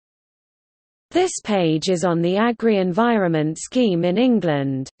This page is on the Agri-Environment Scheme in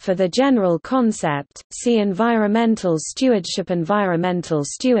England. For the general concept, see Environmental Stewardship. Environmental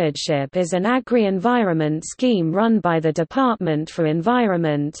stewardship is an agri-environment scheme run by the Department for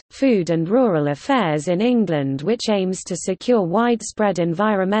Environment, Food and Rural Affairs in England which aims to secure widespread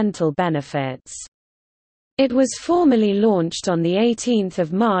environmental benefits. It was formally launched on 18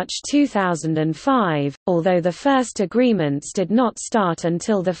 March 2005, although the first agreements did not start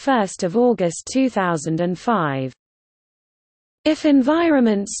until 1 August 2005. If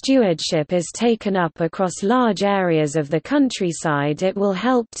environment stewardship is taken up across large areas of the countryside, it will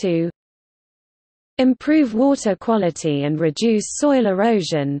help to improve water quality and reduce soil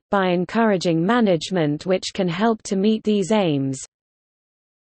erosion, by encouraging management which can help to meet these aims.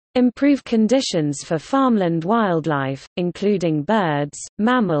 Improve conditions for farmland wildlife, including birds,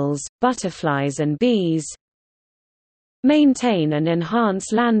 mammals, butterflies and bees. Maintain and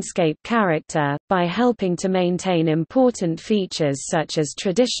enhance landscape character, by helping to maintain important features such as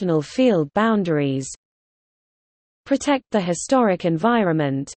traditional field boundaries. Protect the historic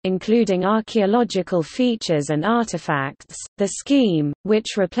environment, including archaeological features and artifacts. The scheme,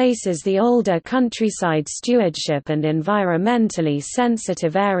 which replaces the older countryside stewardship and environmentally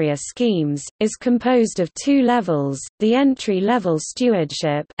sensitive area schemes, is composed of two levels: the entry-level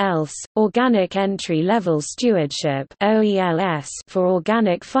stewardship (ELS), organic entry-level stewardship (OELS) for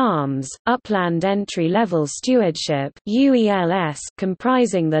organic farms, upland entry-level stewardship (UELS)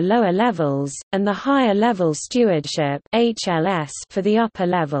 comprising the lower levels, and the higher-level stewardship HLS for the upper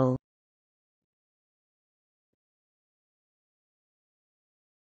level.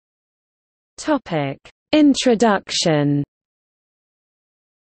 Topic: Introduction.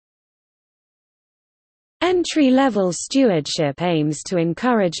 Entry-level stewardship aims to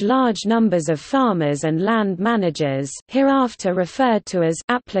encourage large numbers of farmers and land managers, hereafter referred to as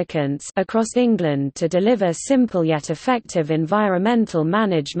applicants, across England to deliver simple yet effective environmental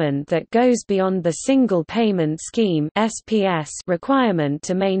management that goes beyond the Single Payment Scheme (SPS) requirement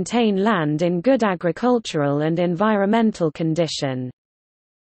to maintain land in good agricultural and environmental condition.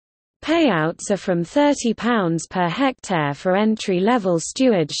 Payouts are from £30 per hectare for entry-level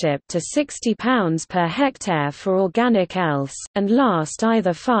stewardship to £60 per hectare for organic ELS, and last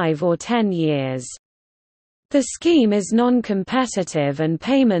either 5 or 10 years. The scheme is non-competitive and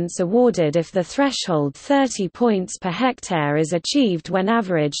payments awarded if the threshold 30 points per hectare is achieved when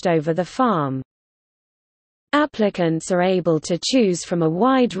averaged over the farm. Applicants are able to choose from a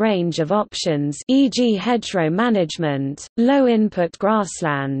wide range of options, e.g. hedgerow management, low-input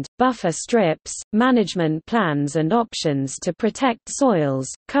grassland, buffer strips, management plans and options to protect soils,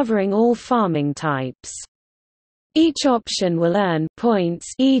 covering all farming types. Each option will earn points,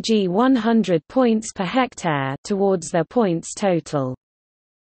 e.g. 100 points per hectare, towards their points total.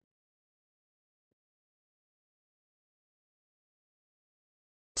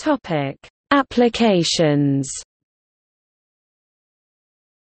 Topic: Applications.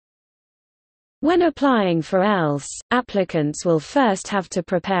 When applying for ELS, applicants will first have to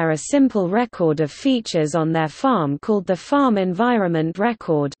prepare a simple record of features on their farm called the Farm Environment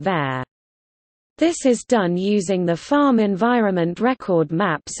Record (VER). This is done using the Farm Environment Record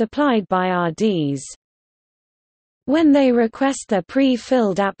map supplied by RDs. When they request their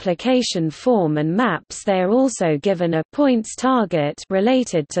pre-filled application form and maps, they are also given a points target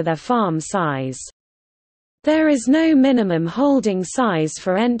related to their farm size. There is no minimum holding size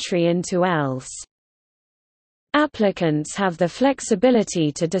for entry into ELS. Applicants have the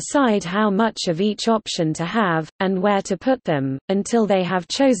flexibility to decide how much of each option to have, and where to put them, until they have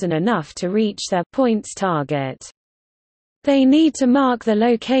chosen enough to reach their points target. They need to mark the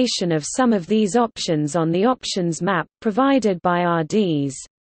location of some of these options on the options map provided by RDs.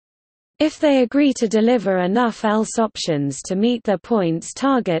 If they agree to deliver enough ELS options to meet their points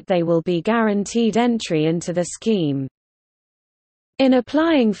target, they will be guaranteed entry into the scheme. In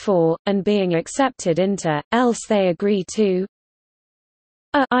applying for, and being accepted into, ELS, they agree to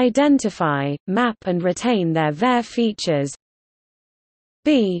a. Identify, map and retain their VER features,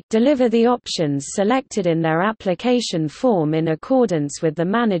 b. Deliver the options selected in their application form in accordance with the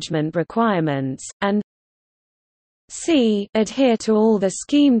management requirements, and c. Adhere to all the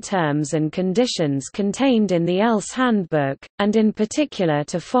scheme terms and conditions contained in the ELS handbook, and in particular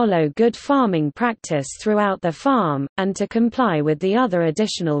to follow good farming practice throughout the farm, and to comply with the other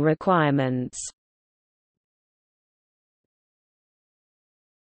additional requirements.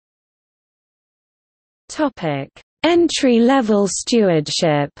 Entry-level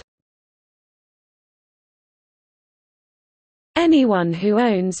stewardship. Anyone who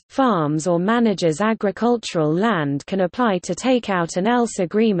owns, farms or manages agricultural land can apply to take out an ELS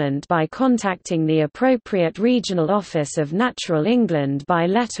agreement by contacting the appropriate regional office of Natural England by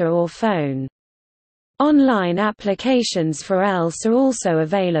letter or phone. Online applications for ELS are also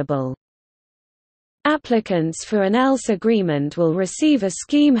available. Applicants for an ELS agreement will receive a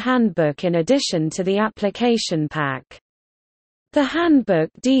scheme handbook in addition to the application pack. The handbook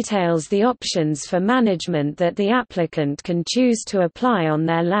details the options for management that the applicant can choose to apply on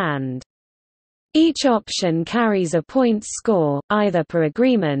their land. Each option carries a points score, either per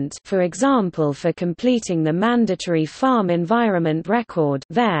agreement, for example for completing the mandatory Farm Environment Record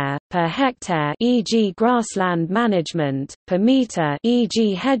 (VER), per hectare, e.g. grassland management, per meter,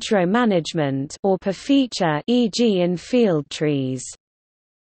 e.g. hedgerow management, or per feature, e.g. in-field trees.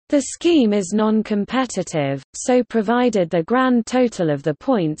 The scheme is non-competitive, so provided the grand total of the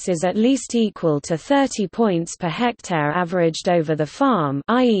points is at least equal to 30 points per hectare averaged over the farm,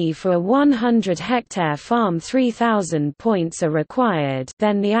 i.e. for a 100-hectare farm 3,000 points are required,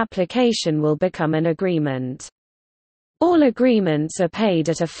 then the application will become an agreement. All agreements are paid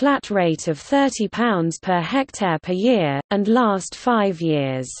at a flat rate of £30 per hectare per year, and last 5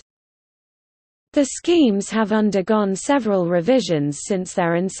 years. The schemes have undergone several revisions since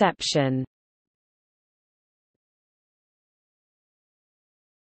their inception.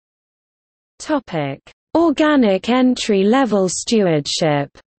 Organic entry-level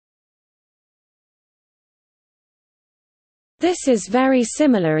stewardship. This is very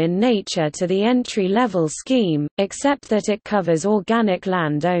similar in nature to the entry-level scheme, except that it covers organic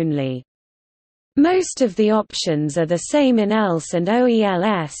land only. Most of the options are the same in ELS and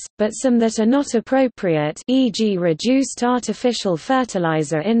OELS, but some that are not appropriate, e.g. reduced artificial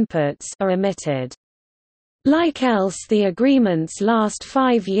fertilizer inputs, are omitted. Like ELS, the agreements last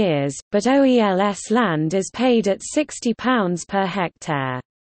 5 years, but OELS land is paid at £60 per hectare.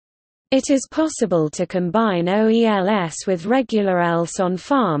 It is possible to combine OELS with regular ELS on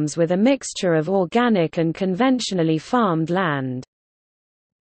farms with a mixture of organic and conventionally farmed land.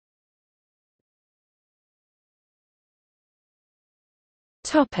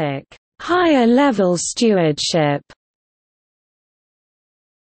 Higher level stewardship.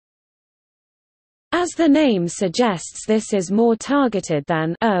 As the name suggests, this is more targeted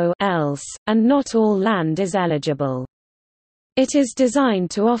than OELS, and not all land is eligible. It is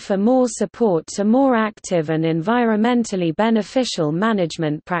designed to offer more support to more active and environmentally beneficial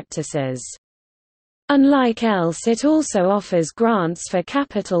management practices. Unlike ELS, it also offers grants for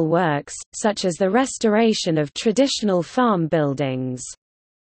capital works, such as the restoration of traditional farm buildings.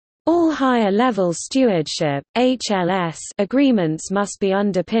 All higher-level stewardship (HLS) agreements must be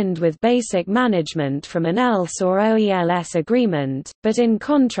underpinned with basic management from an ELS or OELS agreement, but in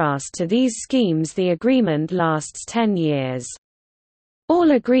contrast to these schemes the agreement lasts 10 years.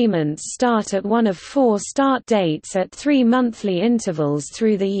 All agreements start at one of 4 start dates at 3 monthly intervals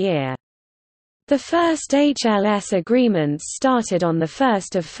through the year. The first HLS agreements started on 1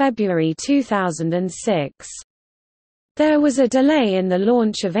 February 2006. There was a delay in the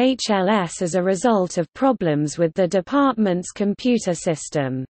launch of HLS as a result of problems with the department's computer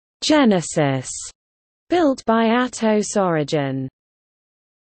system, Genesis, built by Atos Origin.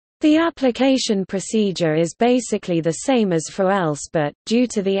 The application procedure is basically the same as for ELS, but, due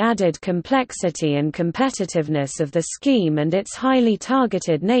to the added complexity and competitiveness of the scheme and its highly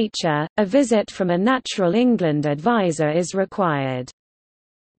targeted nature, a visit from a Natural England advisor is required.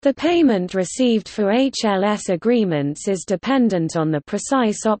 The payment received for HLS agreements is dependent on the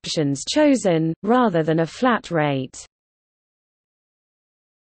precise options chosen, rather than a flat rate.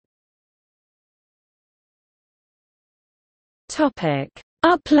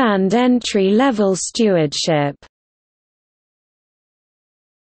 Upland entry-level stewardship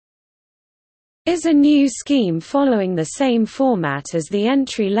is a new scheme following the same format as the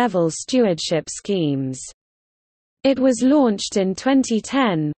entry-level stewardship schemes. It was launched in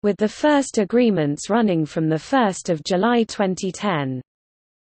 2010, with the first agreements running from 1 July 2010.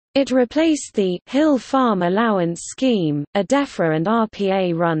 It replaced the Hill Farm Allowance Scheme, a DEFRA and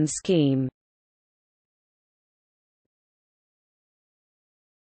RPA-run scheme.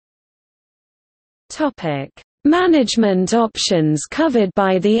 Management options covered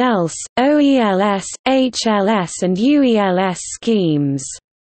by the ELS, OELS, HLS and UELS schemes.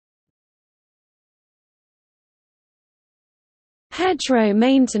 Hedgerow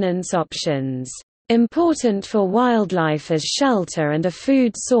maintenance options. Important for wildlife as shelter and a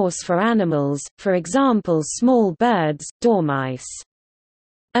food source for animals, for example small birds, dormice.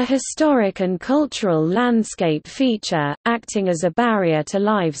 A historic and cultural landscape feature, acting as a barrier to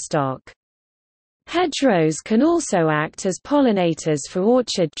livestock. Hedgerows can also act as pollinators for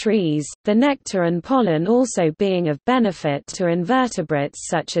orchard trees, the nectar and pollen also being of benefit to invertebrates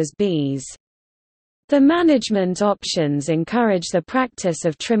such as bees. The management options encourage the practice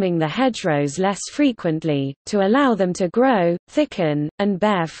of trimming the hedgerows less frequently, to allow them to grow, thicken, and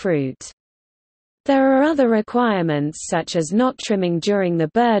bear fruit. There are other requirements such as not trimming during the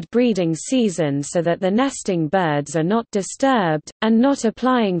bird breeding season so that the nesting birds are not disturbed, and not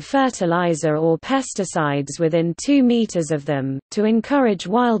applying fertilizer or pesticides within 2 meters of them, to encourage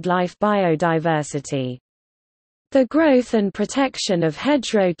wildlife biodiversity. The growth and protection of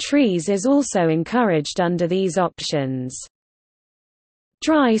hedgerow trees is also encouraged under these options.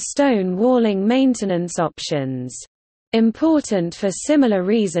 Dry stone walling maintenance options. Important for similar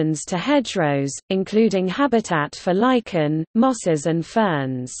reasons to hedgerows, including habitat for lichen, mosses and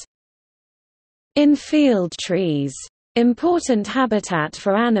ferns. In-field trees. Important habitat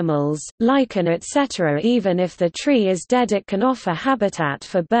for animals, lichen etc. Even if the tree is dead, it can offer habitat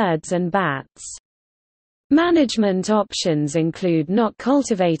for birds and bats. Management options include not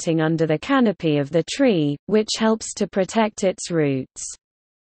cultivating under the canopy of the tree, which helps to protect its roots.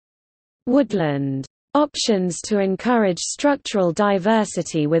 Woodland. Options to encourage structural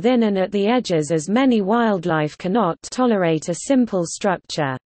diversity within and at the edges, as many wildlife cannot tolerate a simple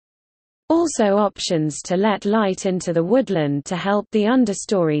structure. Also options to let light into the woodland to help the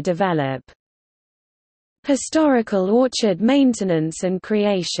understory develop. Historical orchard maintenance and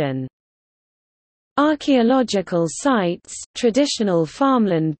creation. Archaeological sites, traditional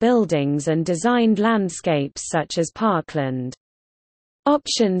farmland buildings and designed landscapes such as parkland.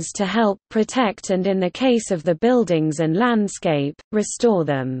 Options to help protect and, in the case of the buildings and landscape, restore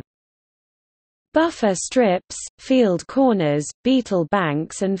them. Buffer strips, field corners, beetle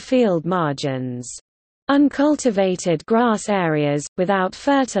banks and field margins. Uncultivated grass areas, without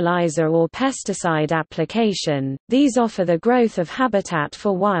fertilizer or pesticide application, these offer the growth of habitat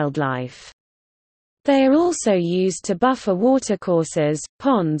for wildlife. They are also used to buffer watercourses,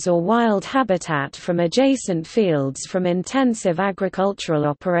 ponds or wild habitat from adjacent fields from intensive agricultural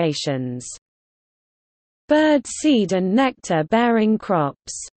operations. Bird seed and nectar-bearing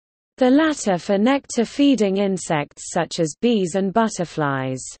crops. The latter for nectar-feeding insects such as bees and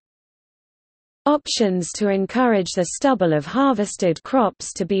butterflies. Options to encourage the stubble of harvested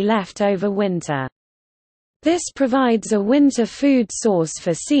crops to be left over winter. This provides a winter food source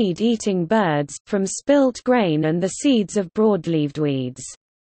for seed-eating birds, from spilt grain and the seeds of broadleaved weeds.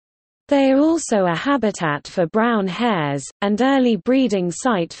 They are also a habitat for brown hares, and early breeding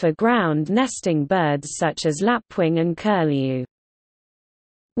site for ground nesting birds such as lapwing and curlew.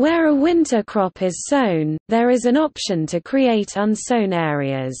 Where a winter crop is sown, there is an option to create unsown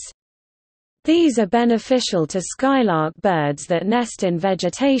areas. These are beneficial to skylark birds that nest in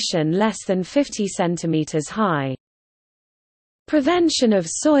vegetation less than 50 cm high. Prevention of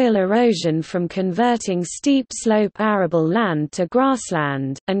soil erosion from converting steep slope arable land to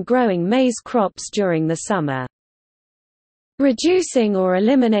grassland, and growing maize crops during the summer. Reducing or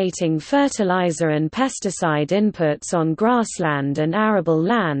eliminating fertilizer and pesticide inputs on grassland and arable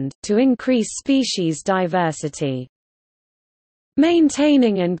land, to increase species diversity.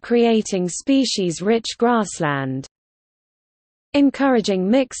 Maintaining and creating species-rich grassland. Encouraging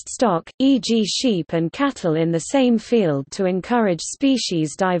mixed stock, e.g. sheep and cattle in the same field to encourage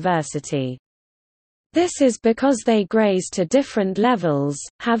species diversity. This is because they graze to different levels,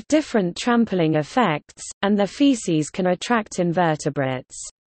 have different trampling effects, and their feces can attract invertebrates.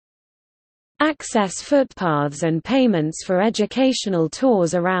 Access footpaths and payments for educational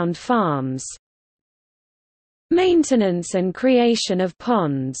tours around farms. Maintenance and creation of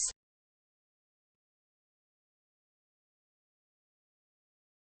ponds.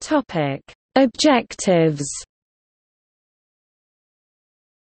 Topic: Objectives.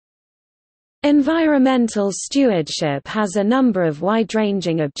 Environmental stewardship has a number of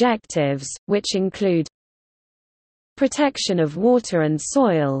wide-ranging objectives, which include protection of water and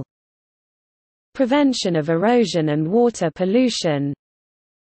soil, prevention of erosion and water pollution,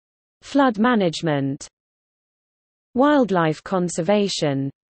 flood management, wildlife conservation,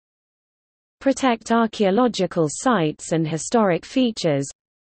 protect archaeological sites and historic features,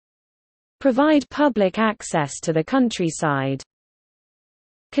 provide public access to the countryside,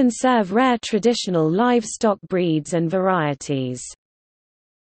 conserve rare traditional livestock breeds and varieties.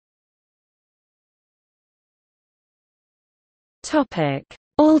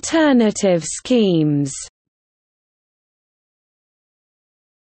 Alternative schemes.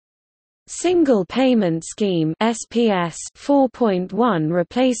 Single Payment Scheme (SPS) 4.1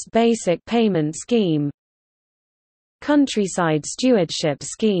 replaced Basic Payment Scheme. Countryside Stewardship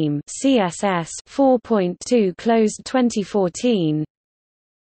Scheme (CSS) 4.2 closed 2014.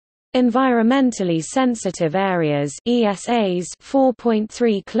 Environmentally Sensitive Areas (ESAs)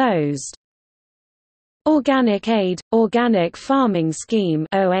 4.3 closed. Organic Aid – Organic Farming Scheme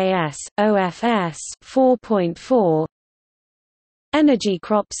OAS, OFS 4.4. Energy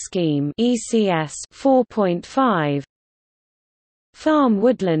Crops Scheme ECS 4.5. Farm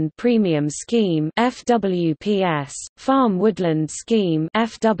Woodland Premium Scheme FWPS, Farm Woodland Scheme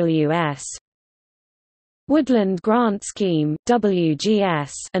FWS. Woodland Grant Scheme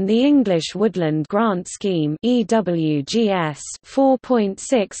WGS and the English Woodland Grant Scheme EWGS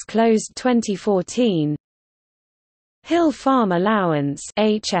 4.6 closed 2014. Hill Farm Allowance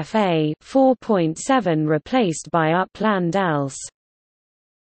HFA 4.7 replaced by Upland ELS.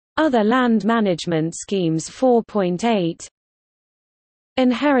 Other Land Management Schemes 4.8.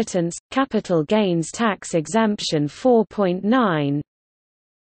 Inheritance Capital Gains Tax Exemption 4.9.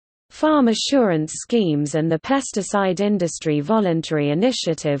 Farm Assurance Schemes and the Pesticide Industry Voluntary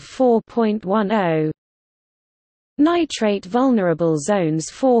Initiative 4.10. Nitrate Vulnerable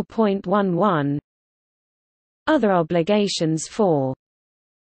Zones 4.11. Other Obligations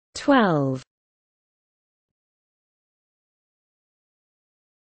 4.12.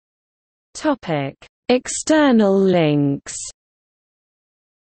 Topic: External links.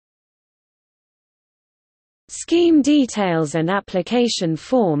 Scheme details and application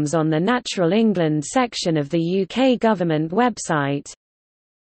forms on the Natural England section of the UK Government website.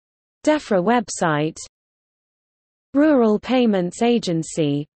 DEFRA website. Rural Payments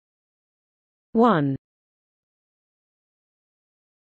Agency. 1.